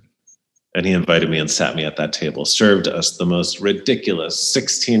kid. And he invited me and sat me at that table, served us the most ridiculous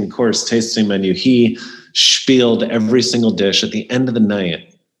 16-course tasting menu. He spieled every single dish. At the end of the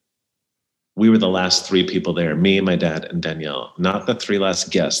night, we were the last 3 people there, me, my dad, and Danielle. Not the 3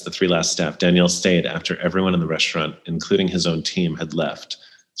 last guests, the 3 last staff. Danielle stayed after everyone in the restaurant, including his own team, had left,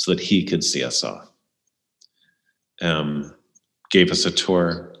 so that he could see us off. Gave us a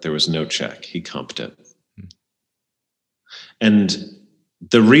tour. There was no check. He comped it. And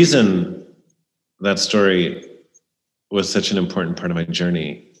the reason that story was such an important part of my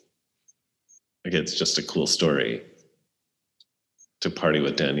journey, again, it's just a cool story to party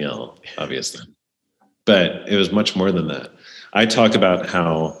with Danielle, obviously. But it was much more than that. I talk about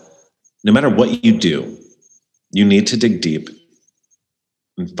how no matter what you do, you need to dig deep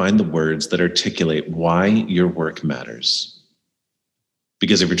and find the words that articulate why your work matters.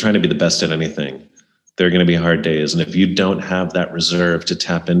 Because if you're trying to be the best at anything, there are going to be hard days. And if you don't have that reserve to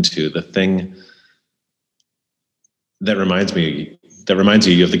tap into, the thing that reminds you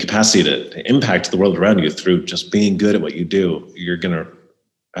you have the capacity to impact the world around you through just being good at what you do, you're going to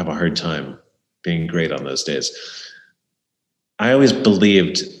have a hard time being great on those days. I always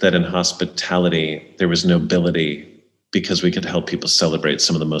believed that in hospitality, there was nobility because we could help people celebrate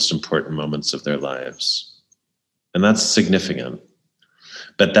some of the most important moments of their lives. And that's significant.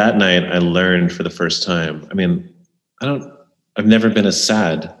 But that night I learned for the first time, I've never been as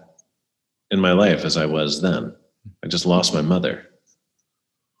sad in my life as I was then. I just lost my mother.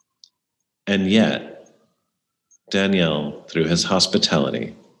 And yet, Daniel, through his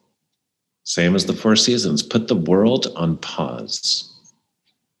hospitality, same as the Four Seasons, put the world on pause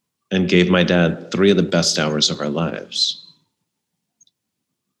and gave my dad 3 of the best hours of our lives.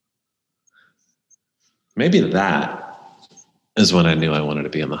 Maybe that is when I knew I wanted to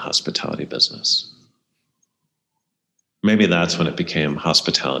be in the hospitality business. Maybe that's when it became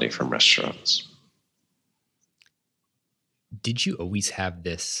hospitality from restaurants. Did you always have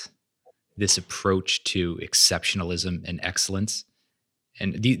this approach to exceptionalism and excellence?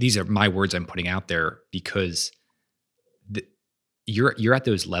 And these are my words I'm putting out there because you're at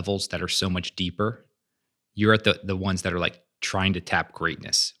those levels that are so much deeper. You're at the ones that are like trying to tap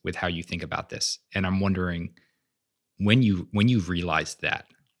greatness with how you think about this. And I'm wondering when you realized that.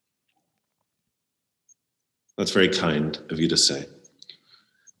 That's very kind of you to say.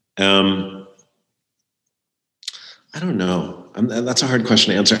 I don't know. That's a hard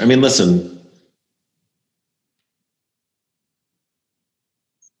question to answer. I mean, listen,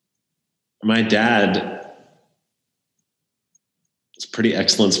 my dad is a pretty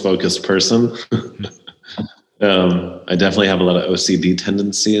excellence-focused person. I definitely have a lot of OCD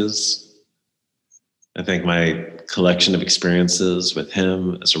tendencies. I think my collection of experiences with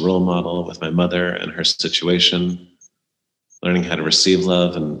him as a role model, with my mother and her situation, learning how to receive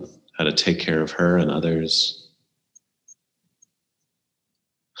love and how to take care of her and others.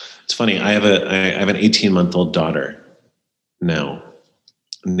 It's funny. I have an 18-month-old daughter now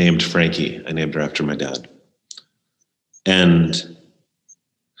named Frankie. I named her after my dad. And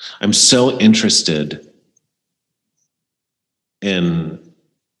I'm so interested in,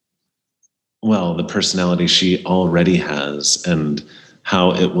 well, the personality she already has and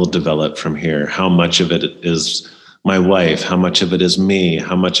how it will develop from here. How much of it is my wife? How much of it is me?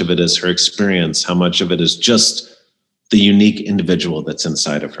 How much of it is her experience? How much of it is just the unique individual that's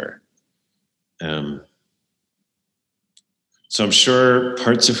inside of her? So I'm sure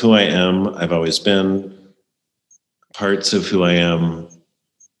parts of who I am, I've always been. Parts of who I am,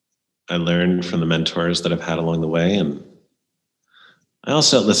 I learned from the mentors that I've had along the way. And I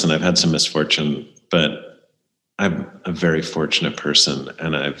also, listen, I've had some misfortune, but I'm a very fortunate person,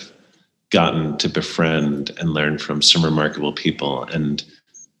 and I've gotten to befriend and learn from some remarkable people. And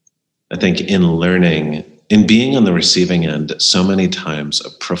I think in learning, in being on the receiving end so many times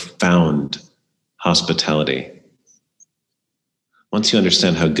of profound hospitality, once you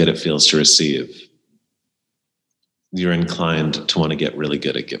understand how good it feels to receive, you're inclined to want to get really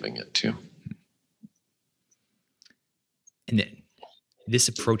good at giving it too. And then this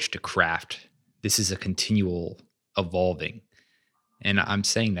approach to craft, this is a continual evolving. And I'm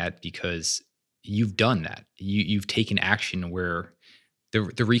saying that because you've done that. You've taken action where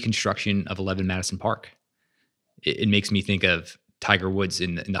the reconstruction of 11 Madison Park, it makes me think of Tiger Woods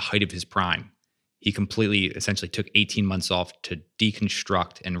in the height of his prime. He completely, essentially took 18 months off to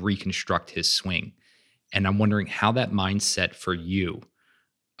deconstruct and reconstruct his swing. And I'm wondering how that mindset for you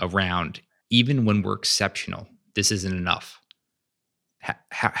around, even when we're exceptional, this isn't enough.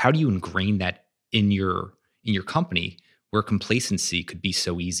 How do you ingrain that in your company where complacency could be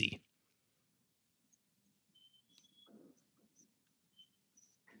so easy?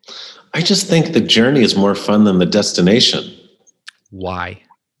 I just think the journey is more fun than the destination. Why?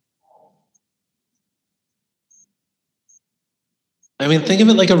 I mean, think of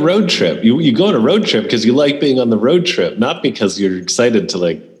it like a road trip. You go on a road trip because you like being on the road trip, not because you're excited to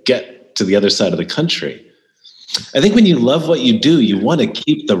like get to the other side of the country. I think when you love what you do, you want to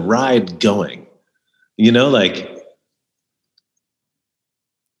keep the ride going. You know, like,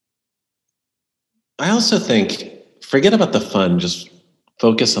 I also think, forget about the fun, just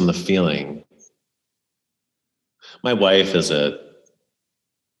focus on the feeling. My wife is a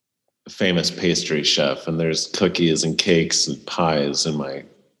famous pastry chef, and there's cookies and cakes and pies in my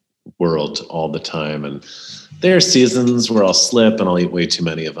world all the time. And there are seasons where I'll slip and I'll eat way too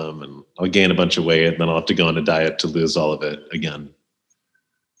many of them, and I'll gain a bunch of weight, and then I'll have to go on a diet to lose all of it again.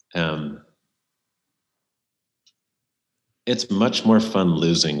 It's much more fun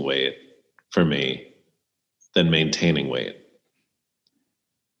losing weight for me than maintaining weight.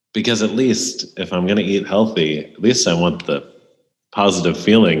 Because at least if I'm going to eat healthy, at least I want the positive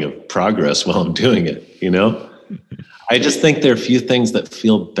feeling of progress while I'm doing it, you know? I just think there are a few things that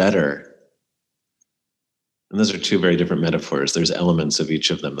feel better. And those are two very different metaphors. There's elements of each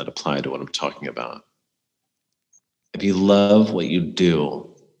of them that apply to what I'm talking about. If you love what you do,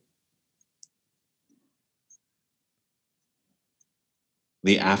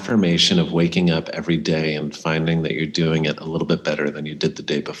 the affirmation of waking up every day and finding that you're doing it a little bit better than you did the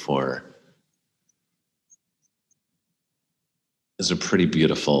day before is a pretty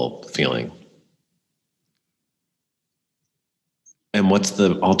beautiful feeling. And what's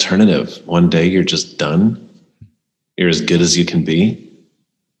the alternative? One day you're just done? You're as good as you can be?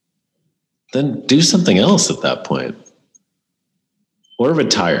 Then do something else at that point. Or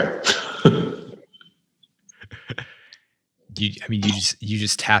retire. You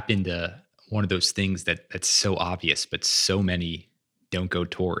just tap into one of those things that's so obvious, but so many don't go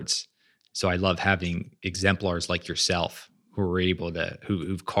towards. So I love having exemplars like yourself who are able to,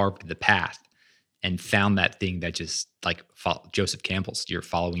 who've carved the path and found that thing that just like Joseph Campbell's, you're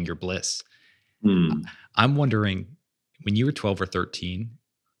following your bliss. I'm wondering, when you were 12 or 13,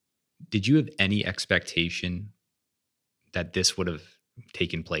 did you have any expectation that this would have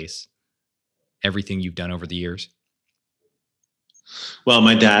taken place? Everything you've done over the years? Well,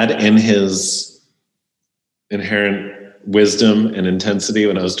 my dad, in his inherent wisdom and intensity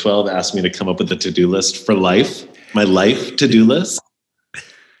when I was 12, asked me to come up with a to-do list for life. my life to-do list.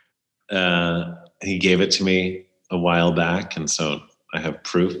 He gave it to me a while back, and so I have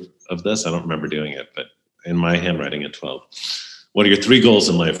proof of this. I don't remember doing it, but in my handwriting at 12. What are your 3 goals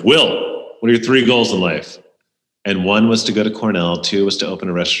in life? Will, what are your 3 goals in life? And 1 was to go to Cornell, 2 was to open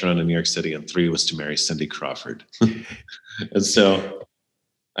a restaurant in New York City, and 3 was to marry Cindy Crawford. And so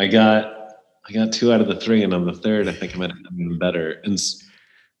I got 2 out of the 3, and on the 3rd, I think I might have done even better. And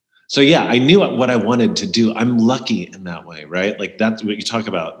so yeah, I knew what I wanted to do. I'm lucky in that way, right? Like that's what you talk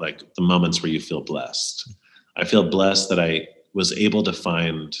about, like the moments where you feel blessed. I feel blessed that I was able to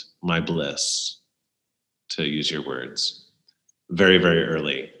find my bliss, to use your words, very, very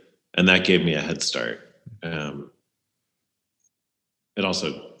early. And that gave me a head start. It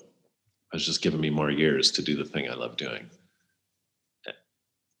also has just given me more years to do the thing I love doing.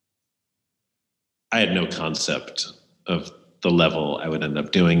 I had no concept of the level I would end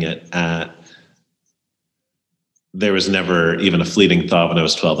up doing it at. There was never even a fleeting thought when I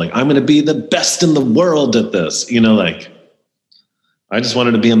was 12, like, I'm going to be the best in the world at this. You know, like, I just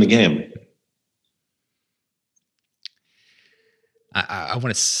wanted to be in the game. I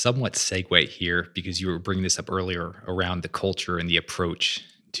want to somewhat segue here because you were bringing this up earlier around the culture and the approach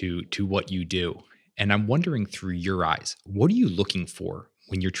to what you do. And I'm wondering, through your eyes, what are you looking for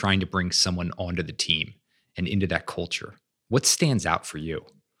when you're trying to bring someone onto the team and into that culture? What stands out for you?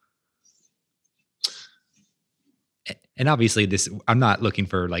 And obviously I'm not looking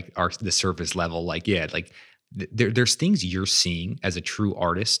for like the surface level, like, yeah, like there's things you're seeing as a true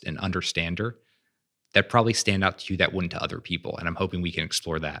artist and understander that probably stand out to you that wouldn't to other people. And I'm hoping we can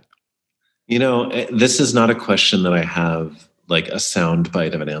explore that. You know, this is not a question that I have like a sound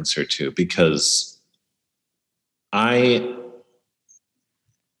bite of an answer to, because I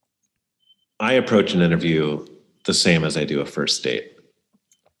approach an interview the same as I do a first date.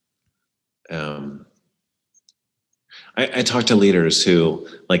 I talk to leaders who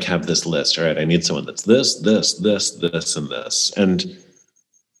like have this list. All right, I need someone that's this, and this. And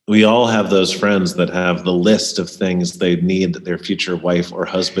we all have those friends that have the list of things they need their future wife or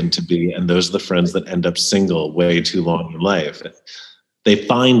husband to be. And those are the friends that end up single way too long in life. They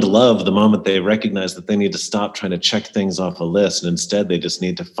find love the moment they recognize that they need to stop trying to check things off a list. And instead, they just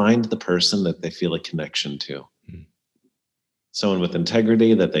need to find the person that they feel a connection to. Mm. Someone with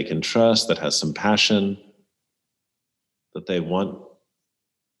integrity that they can trust, that has some passion, that they want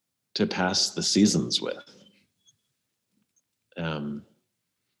to pass the seasons with.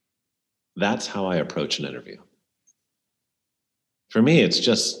 That's how I approach an interview. For me, it's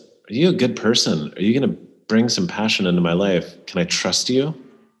just, are you a good person? Are you going to bring some passion into my life? Can I trust you? Are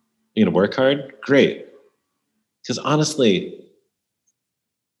you going to work hard? Great. Because honestly,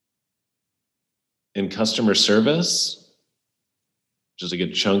 in customer service, which is a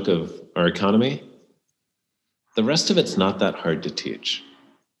good chunk of our economy, the rest of it's not that hard to teach.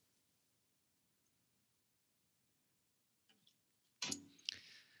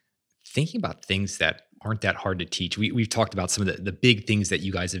 Thinking about things that aren't that hard to teach, we've talked about some of the big things that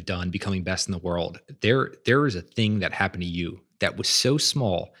you guys have done, becoming best in the world. There is a thing that happened to you that was so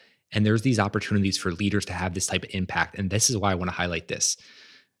small, and there's these opportunities for leaders to have this type of impact. And this is why I want to highlight this.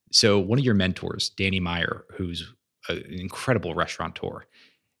 So one of your mentors, Danny Meyer, who's an incredible restaurateur,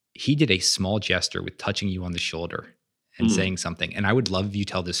 he did a small gesture with touching you on the shoulder and saying something. And I would love if you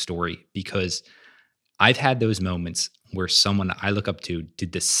tell this story, because I've had those moments where someone I look up to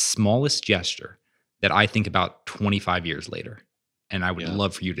did the smallest gesture that I think about 25 years later. And I would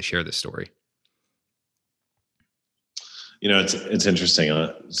love for you to share this story. You know, it's interesting.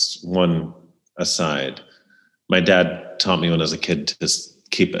 One aside, my dad taught me when I was a kid to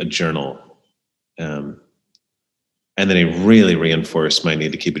keep a journal. And then he really reinforced my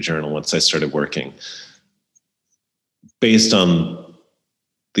need to keep a journal once I started working, based on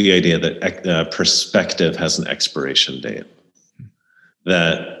the idea that perspective has an expiration date,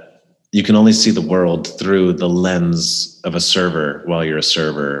 that you can only see the world through the lens of a server while you're a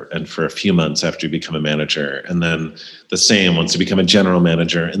server, and for a few months after you become a manager, and then the same once you become a general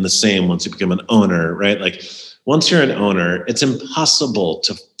manager, and the same once you become an owner, right? Like once you're an owner, it's impossible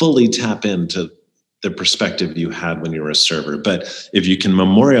to fully tap into the perspective you had when you were a server. But if you can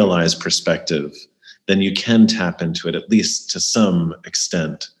memorialize perspective, then you can tap into it, at least to some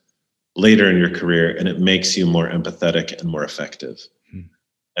extent, later in your career, and it makes you more empathetic and more effective.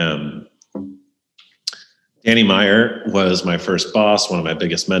 Danny Meyer was my first boss, one of my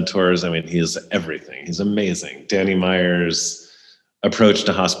biggest mentors. I mean, he is everything. He's amazing. Danny Meyer's approach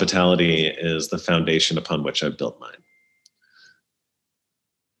to hospitality is the foundation upon which I've built mine.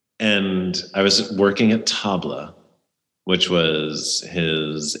 And I was working at Tabla, which was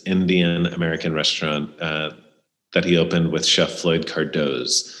his Indian American restaurant that he opened with Chef Floyd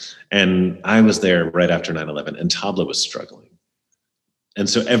Cardoz. And I was there right after 9/11, and Tabla was struggling. And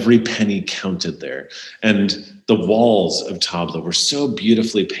so every penny counted there. And the walls of Tabla were so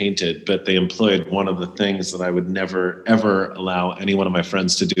beautifully painted, but they employed one of the things that I would never, ever allow any one of my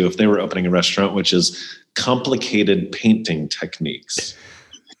friends to do if they were opening a restaurant, which is complicated painting techniques.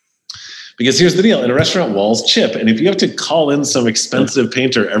 Because here's the deal, in a restaurant, walls chip. And if you have to call in some expensive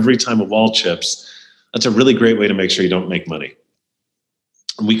painter every time a wall chips, that's a really great way to make sure you don't make money.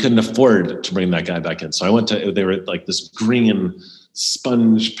 And we couldn't afford to bring that guy back in. So I went to, they were like this green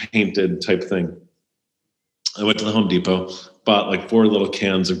sponge painted type thing. I went to the Home Depot, bought like 4 little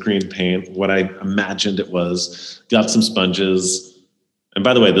cans of green paint, what I imagined it was, got some sponges. And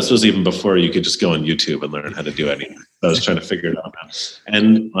by the way, this was even before you could just go on YouTube and learn how to do anything. I was trying to figure it out now.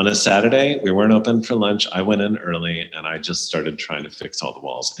 And on a Saturday, we weren't open for lunch. I went in early and I just started trying to fix all the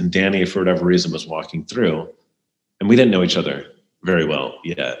walls. And Danny, for whatever reason, was walking through, and we didn't know each other very well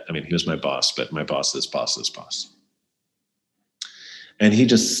yet. I mean, he was my boss, but my boss's boss's boss. And he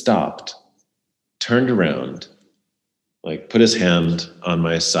just stopped, turned around, like put his hand on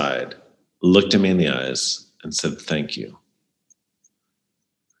my side, looked at me in the eyes and said, "Thank you."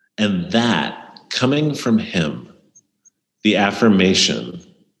 And that, coming from him, the affirmation,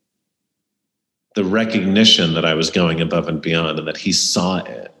 the recognition that I was going above and beyond and that he saw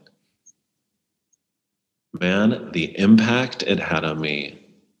it, man, the impact it had on me.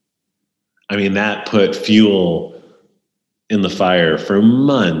 I mean, that put fuel in the fire for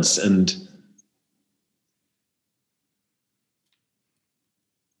months. And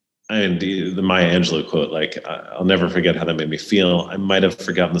the Maya Angelou quote, like, I'll never forget how that made me feel. I might have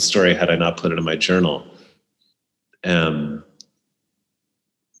forgotten the story had I not put it in my journal. And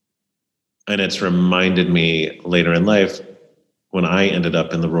it's reminded me later in life when I ended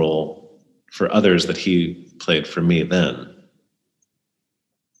up in the role for others that he played for me then.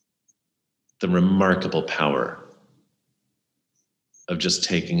 The remarkable power of just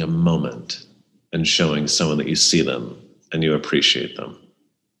taking a moment and showing someone that you see them and you appreciate them.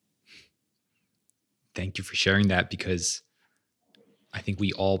 Thank you for sharing that, because I think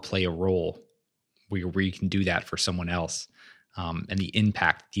we all play a role where we can do that for someone else. And the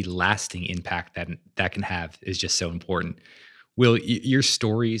impact, the lasting impact that can have is just so important. Will, your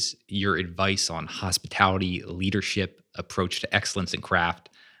stories, your advice on hospitality, leadership, approach to excellence and craft,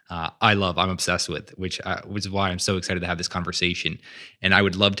 I'm obsessed with, which is why I'm so excited to have this conversation. And I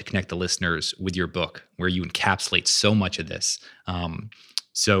would love to connect the listeners with your book, where you encapsulate so much of this.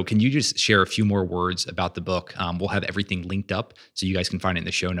 So can you just share a few more words about the book? We'll have everything linked up so you guys can find it in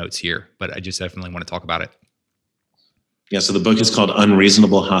the show notes here, but I just definitely want to talk about it. Yeah, so the book is called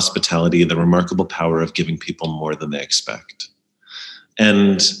Unreasonable Hospitality, The Remarkable Power of Giving People More Than They Expect.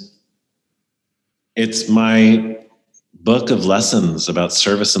 And it's my book of lessons about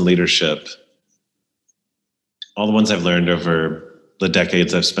service and leadership, all the ones I've learned over the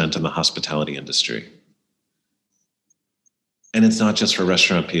decades I've spent in the hospitality industry. And it's not just for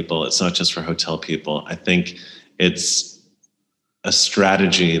restaurant people, it's not just for hotel people. I think it's a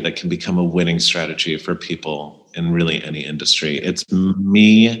strategy that can become a winning strategy for people in really any industry. It's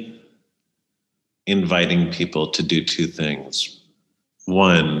me inviting people to do 2 things.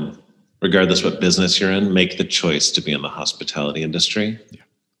 One, regardless what business you're in, make the choice to be in the hospitality industry. Yeah.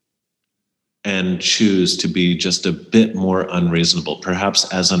 And choose to be just a bit more unreasonable,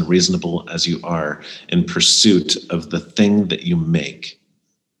 perhaps as unreasonable as you are in pursuit of the thing that you make,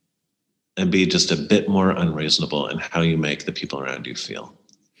 and be just a bit more unreasonable in how you make the people around you feel.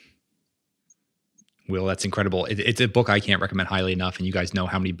 Will, that's incredible. It's a book I can't recommend highly enough, and you guys know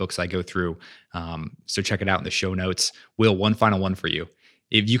how many books I go through. So check it out in the show notes. Will, one final one for you.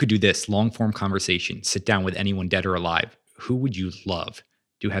 If you could do this long-form conversation, sit down with anyone dead or alive, who would you love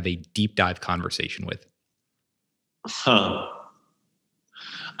to have a deep dive conversation with? I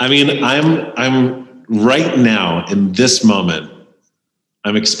mean, I'm right now in this moment,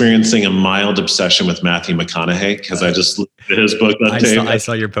 I'm experiencing a mild obsession with Matthew McConaughey because I just looked at his book on tape. I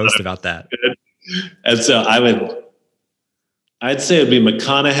saw your post about that. And so I'd say it'd be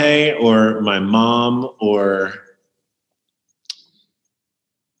McConaughey or my mom or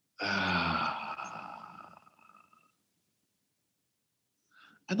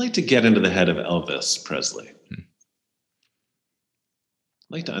I'd like to get into the head of Elvis Presley. I'd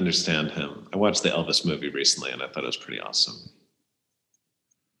like to understand him. I watched the Elvis movie recently and I thought it was pretty awesome.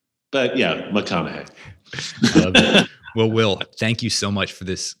 But yeah, McConaughey. Love it. Well, Will, thank you so much for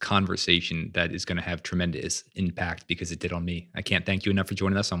this conversation that is going to have tremendous impact because it did on me. I can't thank you enough for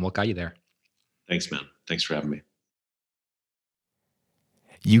joining us on What Got You There. Thanks, man. Thanks for having me.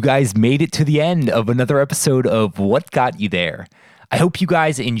 You guys made it to the end of another episode of What Got You There. I hope you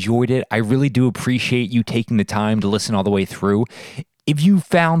guys enjoyed it. I really do appreciate you taking the time to listen all the way through. If you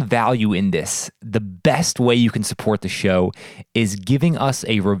found value in this, the best way you can support the show is giving us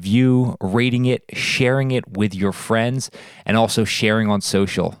a review, rating it, sharing it with your friends, and also sharing on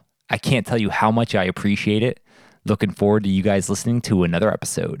social. I can't tell you how much I appreciate it. Looking forward to you guys listening to another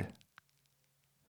episode.